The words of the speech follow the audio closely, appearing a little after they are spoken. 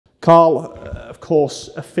Carl, of course,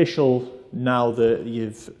 official now that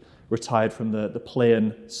you've retired from the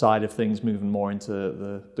playing side of things, moving more into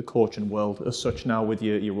the coaching world as such now with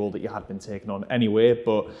your role that you had been taking on anyway.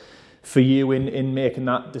 But for you in making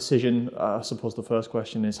that decision, I suppose the first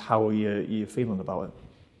question is, how are you feeling about it?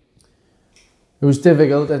 It was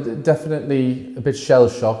difficult, definitely a bit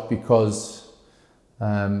shell-shocked because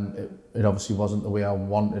it obviously wasn't the way I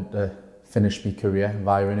wanted to finish my career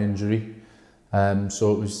via an injury.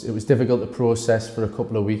 So it was difficult to process for a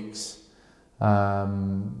couple of weeks.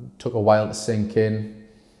 Took a while to sink in,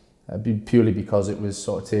 purely because it was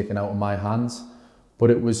sort of taken out of my hands. But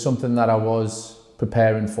it was something that I was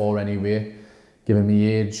preparing for anyway, given my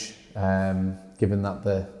age, given that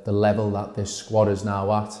the level that this squad is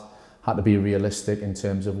now at, had to be realistic in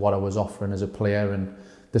terms of what I was offering as a player. And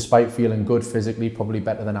despite feeling good physically, probably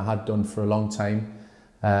better than I had done for a long time,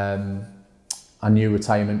 I knew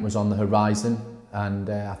retirement was on the horizon. And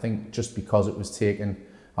I think just because it was taken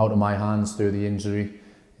out of my hands through the injury,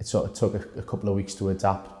 it sort of took a couple of weeks to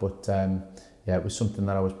adapt. But yeah, it was something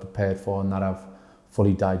that I was prepared for and that I've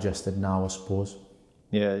fully digested now, I suppose.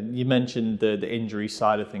 Yeah, you mentioned the injury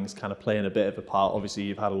side of things kind of playing a bit of a part. Obviously,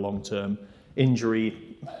 you've had a long-term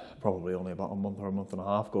injury, probably only about a month or a month and a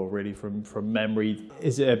half ago, really, from memory.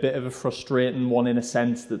 Is it a bit of a frustrating one in a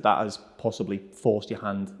sense that has possibly forced your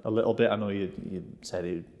hand a little bit? I know you said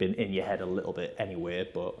it had been in your head a little bit anyway,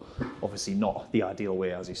 but obviously not the ideal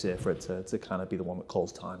way, as you say, for it to kind of be the one that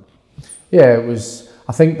calls time. Yeah, it was.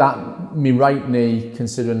 I think that my right knee,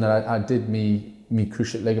 considering that I did my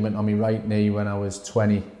cruciate ligament on my right knee when I was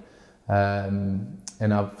 20, and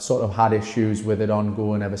I've sort of had issues with it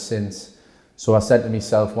ongoing ever since. So I said to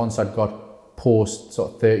myself, once I'd got post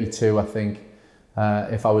sort of 32, I think,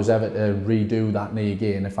 if I was ever to redo that knee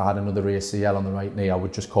again, if I had another ACL on the right knee, I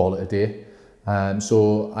would just call it a day.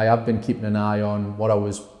 So I have been keeping an eye on what I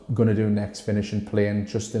was going to do next, finishing playing,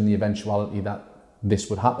 just in the eventuality that this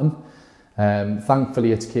would happen.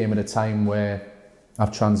 Thankfully, it came at a time where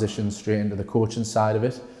I've transitioned straight into the coaching side of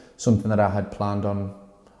it, something that I had planned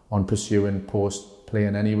on pursuing post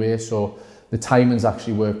playing anyway. So the timing's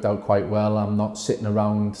actually worked out quite well. I'm not sitting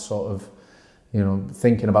around sort of,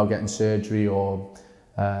 thinking about getting surgery or,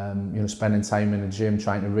 spending time in the gym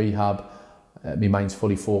trying to rehab. My mind's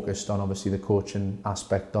fully focused on obviously the coaching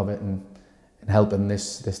aspect of it and helping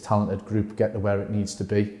this talented group get to where it needs to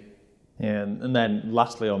be. Yeah, and then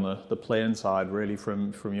lastly on the playing side, really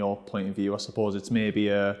from your point of view, I suppose it's maybe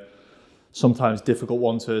a sometimes difficult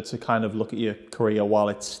one to kind of look at your career while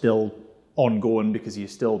it's still ongoing, because you're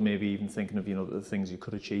still maybe even thinking of the things you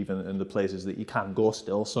could achieve and the places that you can go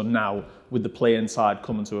still. So now with the playing side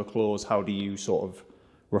coming to a close, how do you sort of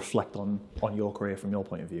reflect on your career from your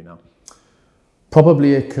point of view now?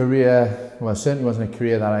 Probably a career, well, it certainly wasn't a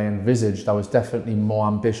career that I envisaged. I was definitely more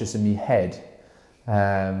ambitious in my head,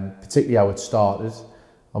 particularly how it started.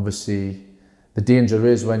 Obviously, the danger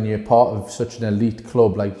is when you're part of such an elite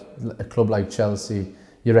club, like a club like Chelsea,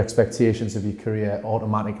 your expectations of your career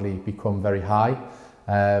automatically become very high.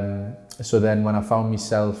 So then when I found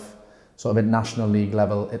myself sort of at National League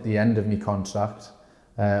level at the end of my contract,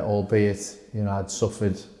 albeit I'd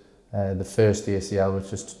suffered the first ACL,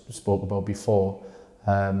 which I spoke about before,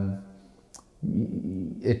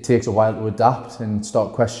 it takes a while to adapt and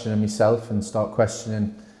start questioning myself and start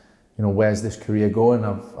questioning, where's this career going?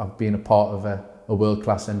 I've been a part of a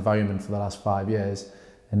world-class environment for the last 5 years,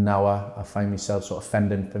 and now I find myself sort of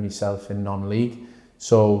fending for myself in non-league.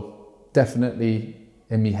 So definitely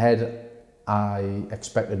in my head, I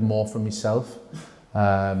expected more from myself.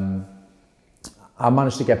 I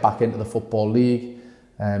managed to get back into the Football League,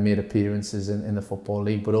 made appearances in the Football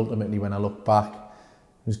League, but ultimately when I look back,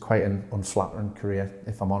 it was quite an unflattering career,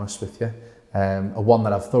 if I'm honest with you. A one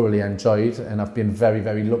that I've thoroughly enjoyed and I've been very,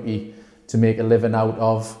 very lucky to make a living out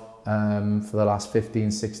of for the last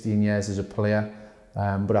 15, 16 years as a player.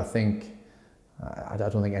 But I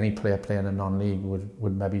don't think any player playing in non-league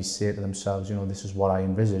would maybe say to themselves, this is what I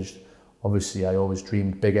envisaged. Obviously, I always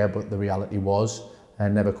dreamed bigger, but the reality was I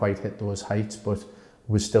never quite hit those heights, but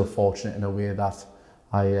was still fortunate in a way that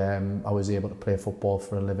I was able to play football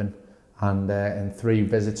for a living. And 3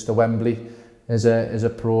 visits to Wembley as a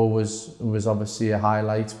pro was obviously a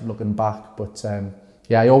highlight looking back. But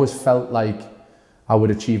I always felt like I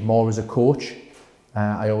would achieve more as a coach.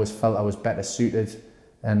 I always felt I was better suited,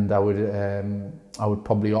 and I would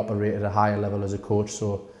probably operate at a higher level as a coach.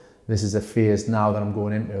 So this is a phase now that I'm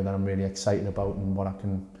going into that I'm really excited about and what I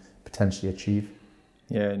can potentially achieve.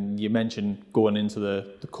 Yeah, and you mentioned going into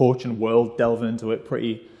the coaching world, delving into it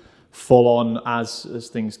pretty full on as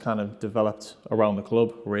things kind of developed around the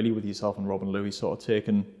club, really, with yourself and Rob and Louis sort of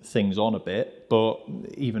taking things on a bit. But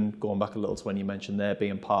even going back a little to when you mentioned there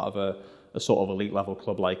being part of a sort of elite level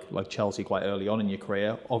club like Chelsea quite early on in your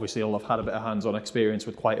career, obviously you'll have had a bit of hands-on experience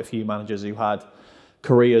with quite a few managers who had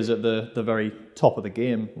careers at the very top of the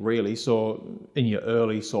game, really. So in your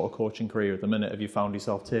early sort of coaching career at the minute, have you found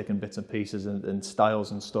yourself taking bits and pieces and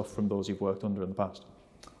styles and stuff from those you've worked under in the past?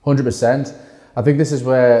 100%. I think this is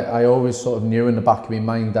where I always sort of knew in the back of my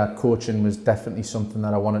mind that coaching was definitely something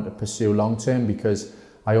that I wanted to pursue long term, because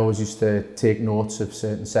I always used to take notes of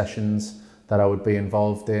certain sessions that I would be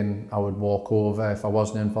involved in. I would walk over, if I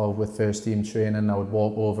wasn't involved with first team training, I would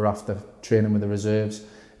walk over after training with the reserves,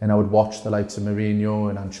 and I would watch the likes of Mourinho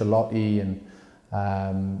and Ancelotti,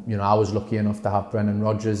 and I was lucky enough to have Brendan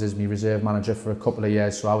Rodgers as my reserve manager for a couple of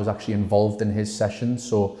years, so I was actually involved in his sessions.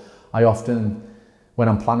 So I often, when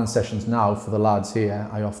I'm planning sessions now for the lads here,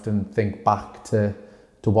 I often think back to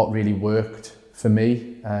what really worked for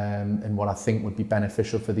me, and what I think would be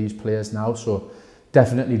beneficial for these players now. So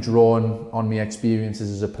definitely drawn on my experiences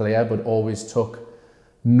as a player, but always took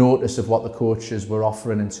notice of what the coaches were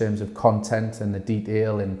offering in terms of content and the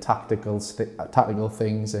detail and tactical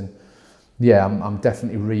things. And yeah, I'm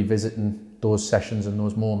definitely revisiting those sessions and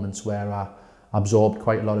those moments where I absorbed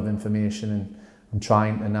quite a lot of information, and I'm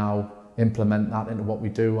trying to now implement that into what we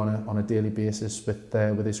do on a daily basis with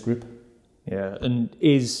this group. Yeah, and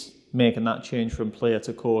is making that change from player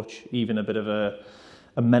to coach even a bit of a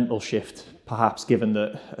mental shift, perhaps, given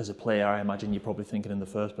that as a player, I imagine you're probably thinking in the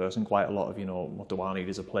first person quite a lot of, what do I need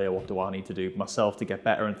as a player, what do I need to do myself to get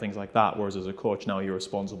better and things like that, whereas as a coach now you're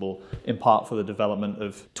responsible in part for the development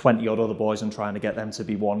of 20 odd other boys and trying to get them to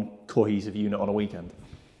be one cohesive unit on a weekend.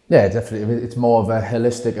 Yeah, definitely. It's more of a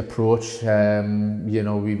holistic approach.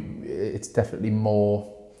 It's definitely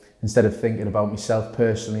more, instead of thinking about myself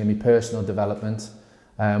personally and my personal development,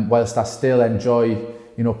 whilst I still enjoy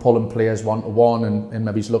pulling players one-to-one and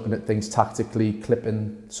maybe looking at things tactically,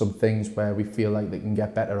 clipping some things where we feel like they can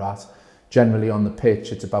get better at. Generally on the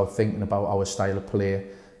pitch, it's about thinking about our style of play,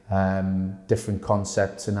 different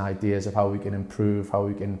concepts and ideas of how we can improve, how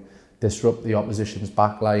we can disrupt the opposition's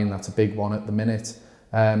backline. That's a big one at the minute.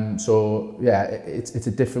 So yeah, it's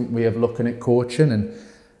a different way of looking at coaching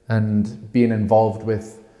and being involved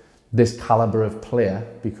with this calibre of player,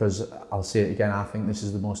 because I'll say it again, I think this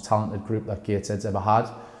is the most talented group that Gateshead's ever had.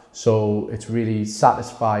 So it's really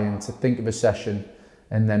satisfying to think of a session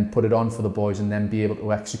and then put it on for the boys and then be able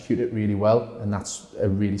to execute it really well. And that's a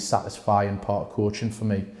really satisfying part of coaching for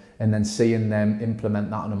me. And then seeing them implement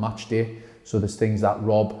that on a match day. So there's things that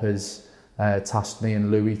Rob has tasked me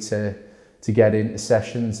and Louis to get into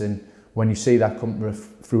sessions. And when you see that come to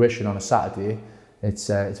fruition on a Saturday, it's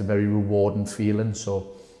a very rewarding feeling.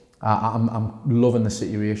 So I'm loving the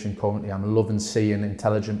situation currently. I'm loving seeing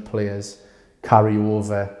intelligent players carry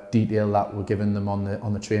over detail that we're giving them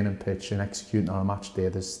on the training pitch and executing on a match day.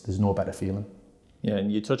 There's no better feeling. Yeah,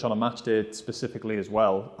 and you touch on a match day specifically as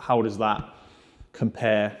well. How does that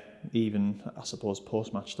compare, even I suppose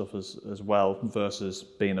post-match stuff as well, versus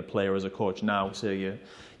being a player as a coach now? So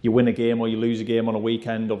you win a game or you lose a game on a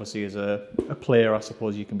weekend. Obviously, as a player, I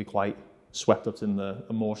suppose you can be quite swept up in the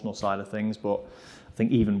emotional side of things, but I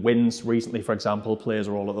think even wins recently, for example, players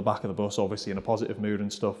are all at the back of the bus, obviously in a positive mood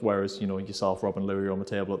and stuff, whereas, yourself, Rob and Louis are on the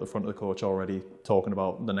table at the front of the coach already talking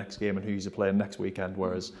about the next game and who you're playing next weekend,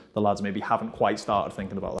 whereas the lads maybe haven't quite started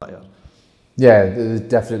thinking about that yet. Yeah, there's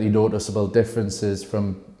definitely noticeable differences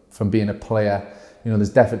from being a player. There's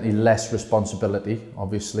definitely less responsibility,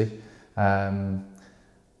 obviously.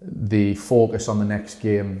 The focus on the next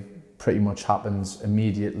game pretty much happens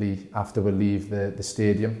immediately after we leave the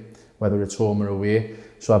stadium, whether it's home or away.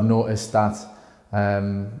 So I've noticed that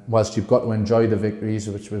whilst you've got to enjoy the victories,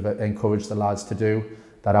 which we've encouraged the lads to do,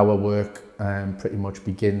 that our work pretty much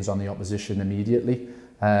begins on the opposition immediately.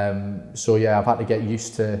 So yeah, I've had to get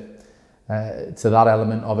used to that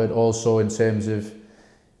element of it. Also in terms of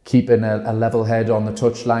keeping a level head on the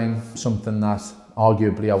touchline, something that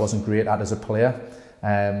arguably I wasn't great at as a player.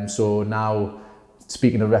 So now,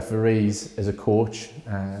 speaking of referees as a coach,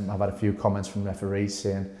 I've had a few comments from referees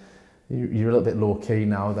saying, you're a little bit low key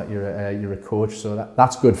now that you're a coach. So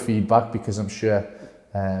that's good feedback, because I'm sure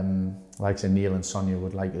like say Neil and Sonia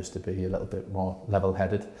would like us to be a little bit more level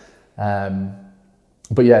headed.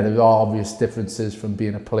 But yeah, there are obvious differences from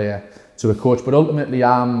being a player to a coach, but ultimately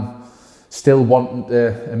I'm still wanting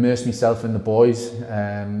to immerse myself in the boys.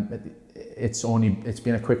 It's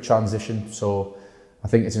been a quick transition, so I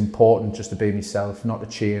think it's important just to be myself, not to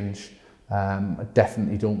change. I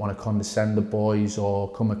definitely don't want to condescend the boys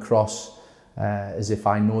or come across as if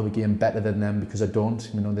I know the game better than them, because I don't.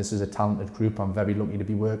 You know, this is a talented group. I'm very lucky to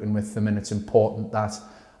be working with them, and it's important that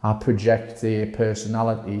I project a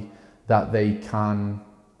personality that they can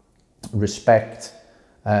respect,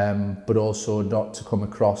 but also not to come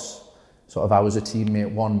across sort of I was a teammate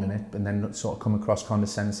 1 minute and then not sort of come across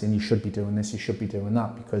condescending, saying you should be doing this, you should be doing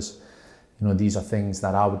that, because you know these are things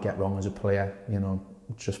that I would get wrong as a player, you know,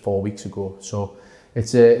 just 4 weeks ago. So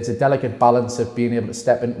it's a delicate balance of being able to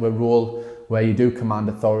step into a role where you do command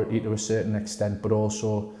authority to a certain extent, but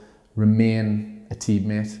also remain a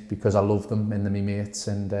teammate, because I love them and they're my mates,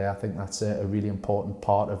 and I think that's a really important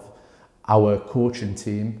part of our coaching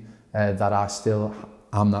team, that I still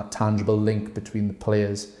am that tangible link between the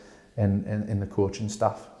players and the coaching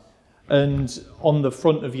staff. And on the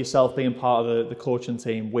front of yourself being part of the coaching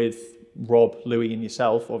team with Rob, Louis and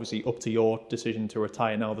yourself, obviously up to your decision to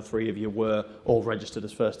retire now, the three of you were all registered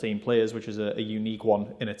as first team players, which is a unique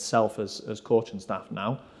one in itself as coaching staff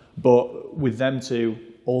now. But with them two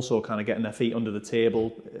also kind of getting their feet under the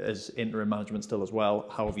table as interim management still as well,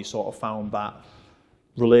 how have you sort of found that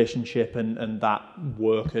relationship and that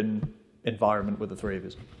working environment with the three of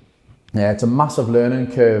us? Yeah, it's a massive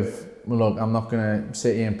learning curve. Look, I'm not going to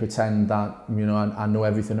sit here and pretend that, you know, I know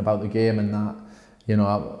everything about the game, and that, you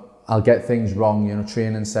know, I'll get things wrong. You know,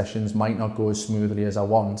 training sessions might not go as smoothly as I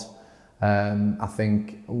want. I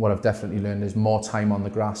think what I've definitely learned is more time on the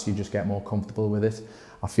grass, you just get more comfortable with it.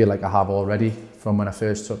 I feel like I have already, from when I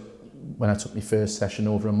took my first session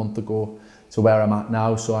over a month ago to where I'm at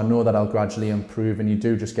now. So I know that I'll gradually improve, and you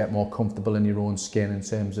do just get more comfortable in your own skin in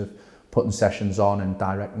terms of putting sessions on and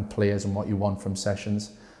directing players and what you want from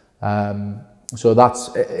sessions. So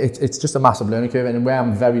it's just a massive learning curve, and where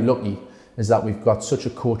I'm very lucky is that we've got such a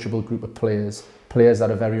coachable group of players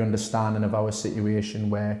that are very understanding of our situation,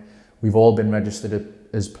 where we've all been registered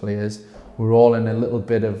as players. We're all in a little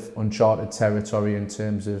bit of uncharted territory in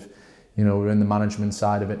terms of, you know, we're in the management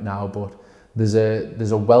side of it now, but there's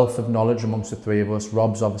a wealth of knowledge amongst the three of us.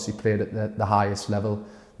 Rob's obviously played at the highest level.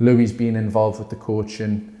 Louis been involved with the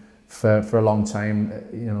coaching for a long time,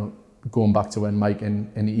 you know, going back to when Mike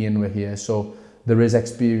and Ian were here. So there is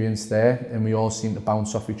experience there, and we all seem to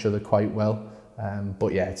bounce off each other quite well.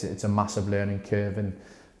 But yeah, it's a massive learning curve, and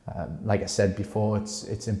like I said before,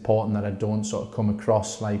 it's important that I don't sort of come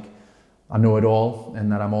across like I know it all, and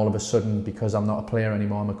that I'm all of a sudden, because I'm not a player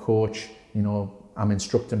anymore, I'm a coach, you know, I'm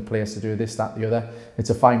instructing players to do this, that, the other. It's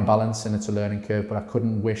a fine balance and it's a learning curve, but I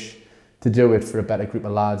couldn't wish to do it for a better group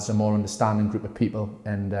of lads, a more understanding group of people,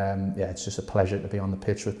 and yeah, it's just a pleasure to be on the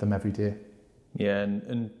pitch with them every day. Yeah,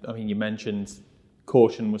 and I mean, you mentioned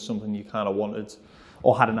coaching was something you kind of wanted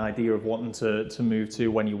or had an idea of wanting to move to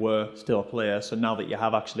when you were still a player. So now that you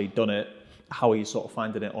have actually done it, how are you sort of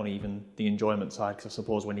finding it on even the enjoyment side? Because I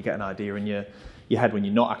suppose when you get an idea in your head when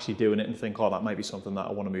you're not actually doing it and think, oh, that might be something that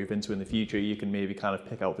I want to move into in the future, you can maybe kind of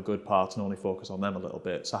pick out the good parts and only focus on them a little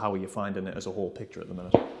bit. So how are you finding it as a whole picture at the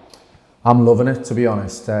minute? I'm loving it, to be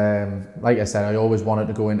honest. Like I said, I always wanted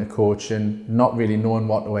to go into coaching, not really knowing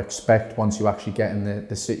what to expect once you actually get in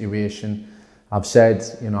the situation. I've said,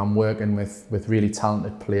 you know, I'm working with really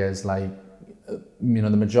talented players, like, you know,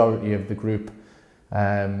 the majority of the group, you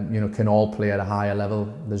know, can all play at a higher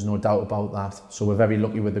level. There's no doubt about that. So we're very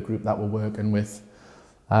lucky with the group that we're working with.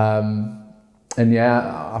 And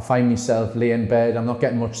yeah, I find myself laying in bed. I'm not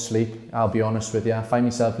getting much sleep, I'll be honest with you. I find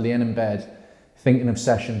myself laying in bed, thinking of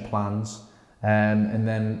session plans, and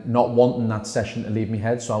then not wanting that session to leave my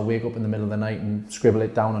head. So I'll wake up in the middle of the night and scribble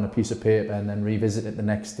it down on a piece of paper and then revisit it the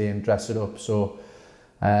next day and dress it up. So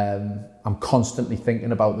I'm constantly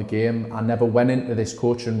thinking about the game. I never went into this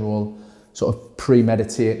coaching role sort of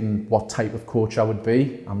premeditating what type of coach I would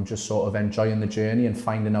be. I'm just sort of enjoying the journey and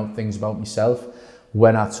finding out things about myself.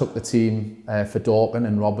 When I took the team for Dorking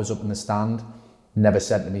and Rob was up in the stand, never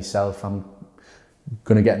said to myself, I'm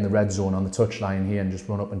going to get in the red zone on the touchline here and just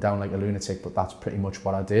run up and down like a lunatic, but that's pretty much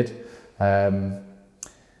what I did.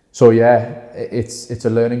 So yeah, it's a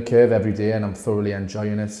learning curve every day, and I'm thoroughly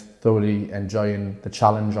enjoying it, thoroughly enjoying the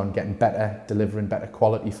challenge on getting better, delivering better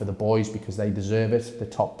quality for the boys, because they deserve it. They're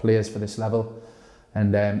top players for this level,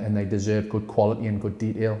 and they deserve good quality and good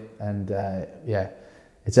detail. And yeah,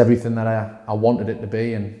 it's everything that I wanted it to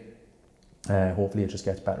be, and hopefully it just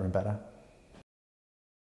gets better and better.